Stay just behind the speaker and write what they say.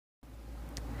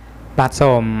បាទ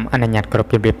សូមអនុញ្ញាតគោរព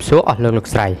ជម្រាបសួរអស់លោក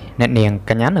ស្រីអ្នកនាង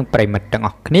កញ្ញានិងប្រិមិត្តទាំងអ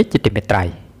ស់គ្នាជាទីមេត្រី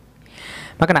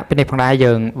មកគណៈពេលនេះផងដែរ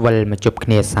យើងវិលមកជួបគ្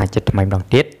នាសាជាថ្មីម្ដង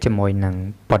ទៀតជាមួយនឹង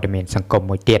ព័ត៌មានសង្គម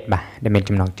មួយទៀតបាទដែលមាន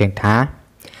ចំណងជើងថា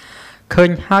ឃើញ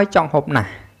ហើយចង់ហូបណាស់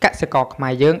កសិករខ្មែ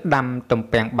រយើងដាំទំ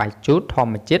ពាំងបាយជូរធ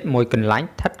ម្មជាតិមួយកន្លែង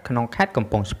ស្ថិតក្នុងខេត្តកំ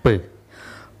ពង់ស្ពឺ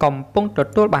កំពុងទ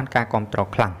ទួលបានការគាំទ្រ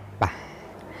ខ្លាំងបាទ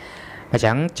អញ្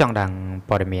ចឹងចង់ដឹង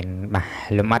ព័ត៌មានបាទ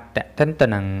លំអិតតេតិនទៅ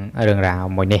នឹងរឿងរ៉ាវ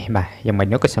មួយនេះបាទយ៉ាងម៉េច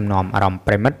នោះក៏សំណូមអារម្មណ៍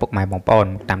ប្រិមិត្តពុកម៉ែបងប្អូន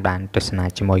តាមដានទស្សនា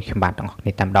ជាមួយខ្ញុំបាទទាំងអស់គ្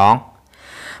នាតែម្ដង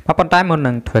ប៉ុន្តែមុន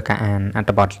នឹងធ្វើការអានអត្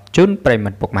ថបទជូនប្រិមិ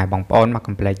ត្តពុកម៉ែបងប្អូនមក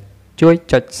កុំភ្លេចជួយ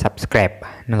ចុច Subscribe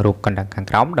និងរូបកណ្ដឹងខាង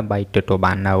ក្រោមដើម្បីទទួល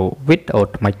បាននៅវីដេអូ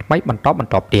ថ្មីៗបន្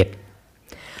តទៀត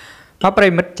បាទប្រិ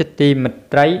មិត្តជាទីមេ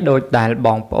ត្រីដោយដែលប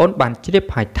ងប្អូនបានជ្រាប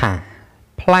ហើយថា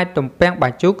ផ្លែទំពាំងបា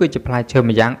យជូរគឺជាផ្លែឈើ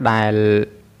ម្យ៉ាងដែល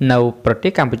នៅប្រទេ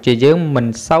សកម្ពុជាយើងមិន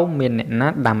សូវមានអ្នកណា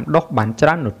ដាំដុះបានច្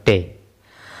រើននោះទេ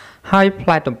ហើយផ្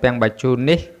លែទំពាំងបាយជូរ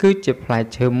នេះគឺជាផ្លែ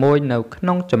ឈើមួយនៅក្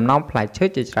នុងចំណោមផ្លែឈើ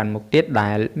ជាច្រើនមុខទៀត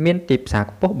ដែលមានទីផ្សារ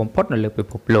ខ្ពស់បំផុតនៅលើពិ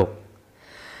ភពលោក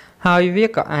ហើយវា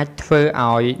ក៏អាចធ្វើ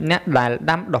ឲ្យអ្នកដែល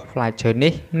ដាំដុះផ្លែឈើ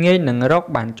នេះងាយនឹងរក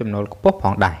បានចំណូលខ្ពស់ផ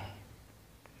ងដែរ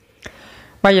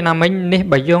បាយណាមិញនេះ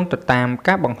បើយោងទៅតាម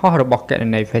ការបង្ហោះរបស់គណ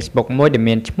នី Facebook មួយដែល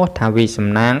មានឈ្មោះថាវីសំ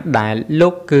ណាងដែលលោ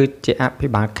កគឺជាអភិ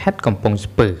បាលខេត្តកំពង់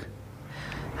ស្ពឺ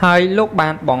ហើយលោកបា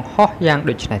នបង្ហោះយ៉ាង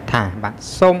ដូចនេះថាបាទ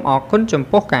សូមអរគុណចំ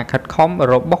ពោះការខិតខំ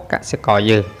របស់កសិករ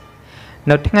យើង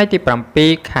នៅថ្ងៃទី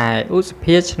7ខែឧស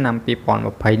ភាឆ្នាំ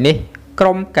2020នេះក្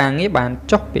រុមការងារបាន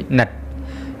ចុះពិនិត្យ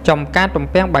ចំការទំ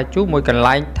ពាំងបាយជូរមួយកន្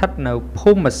លែងស្ថិតនៅ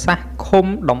ភូមិសាស្ត្រឃុំ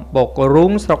ដំបូករូ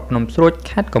ងស្រុកភ្នំស្រួច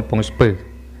ខេត្តកំពង់ស្ពឺ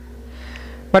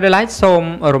បាទដែលសូម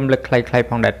រំលឹកខ្លីៗ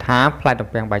ផងដែរថាផ្លែទំ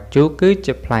ពាំងបាយជូរគឺ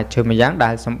ជាផ្លែឈើម្យ៉ាងដែ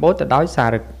លសម្បូរទៅដោយសា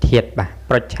រធាតុបាទ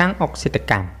ប្រឆាំងអុកស៊ីត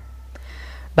កម្ម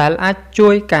ដែលអាចជួ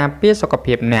យការពារសុខ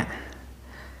ភាពអ្នក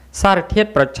សារធាតុ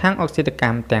ប្រឆាំងអុកស៊ីតក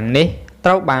ម្មទាំងនេះត្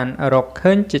រូវបានរក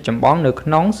ឃើញជាចម្បងនៅក្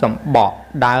នុងសម្បក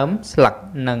ដើមស្លឹក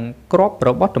និងគ្រាប់រ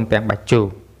បស់ទំពាំងបាយជូរ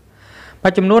បា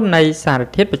ទចំនួននៃសារ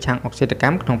ធាតុប្រឆាំងអុកស៊ីតក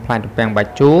ម្មក្នុងផ្លែទំពាំងបាយ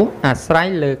ជូរអាស្រ័យ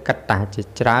លើកត្តាជា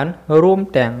ច្រើនរួម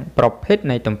ទាំងប្រភេទ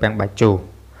នៃទំពាំងបាយជូរ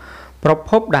ប្រ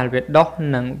ភពដែលវាដុះ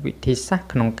និងវិធីសាស្ត្រ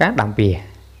ក្នុងការដាំវា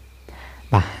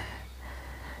បាទ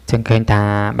ចឹងឃើញថា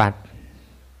បាទ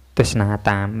ទស្សនា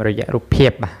តាមរយៈរូបភា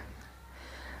ពបាទ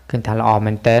ឃើញថាល្អ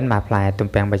មែនតើបាទផ្លែទំ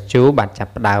ពាំងបាយជូរបាទចា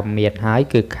ប់ផ្ដើមមានហើយ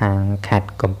គឺខាងខេត្ត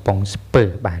កំពង់ស្ពឺ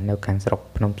បាទនៅខាងស្រុក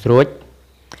ភ្នំស្រួច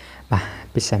បាទ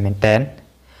ពិសេសមែនតើ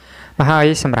បាទហើយ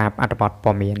សម្រាប់អត្ថបទ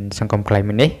ព័ត៌មានសង្គមខ្លី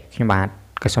មួយនេះខ្ញុំបាទ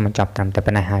ក៏សូមបញ្ចប់ត្រឹមតែ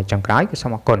ប៉ុណ្ណេះហើយចុងក្រោយក៏សូ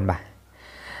មអរគុណបាទ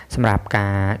សម្រាប់កា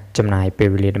រចំណាយពេល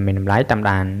វេលាដ៏មានតម្លៃតាម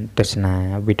ដានទស្សនា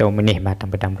វីដេអូមួយនេះបាទតាំ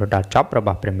ងពីដើមរហូតដល់ចប់រប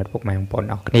ស់ប្រិមិត្តពុកម៉ែបងប្អូន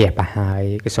អរគ្នាបាទហើយ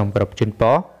ក៏សូមគោរពជូនព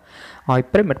រឲ្យ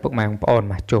ប្រិមិត្តពុកម៉ែបងប្អូន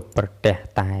បាទជួបប្រទះ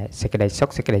តែសេចក្តីសុខ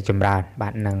សេចក្តីចម្រើនបា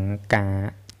ទនឹងការ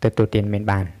ទទួលទានមាន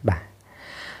បានបាទ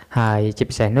ហើយជា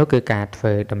ពិសេសនោះគឺការធ្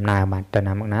វើដំណើរបាទទៅ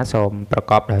ណាមកណាសូមប្រ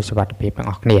កបដោយសុវត្ថិភាពទាំង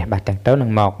អស់គ្នាបាទទាំងទៅនឹ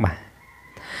ងមកបា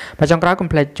ទចុងក្រោយកុំ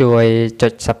ភ្លេចជួយចុ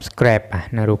ច Subscribe បាទ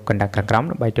នៅរូបកណ្ដឹងខាងក្រោម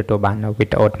ដើម្បីទទួលបាននូវវី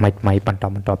ដេអូថ្មីៗបន្ត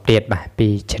ទៀតបាទពី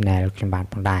Channel ខ្ញុំបាទ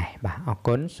ផងដែរបាទអរ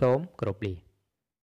គុណសូមគោរពលា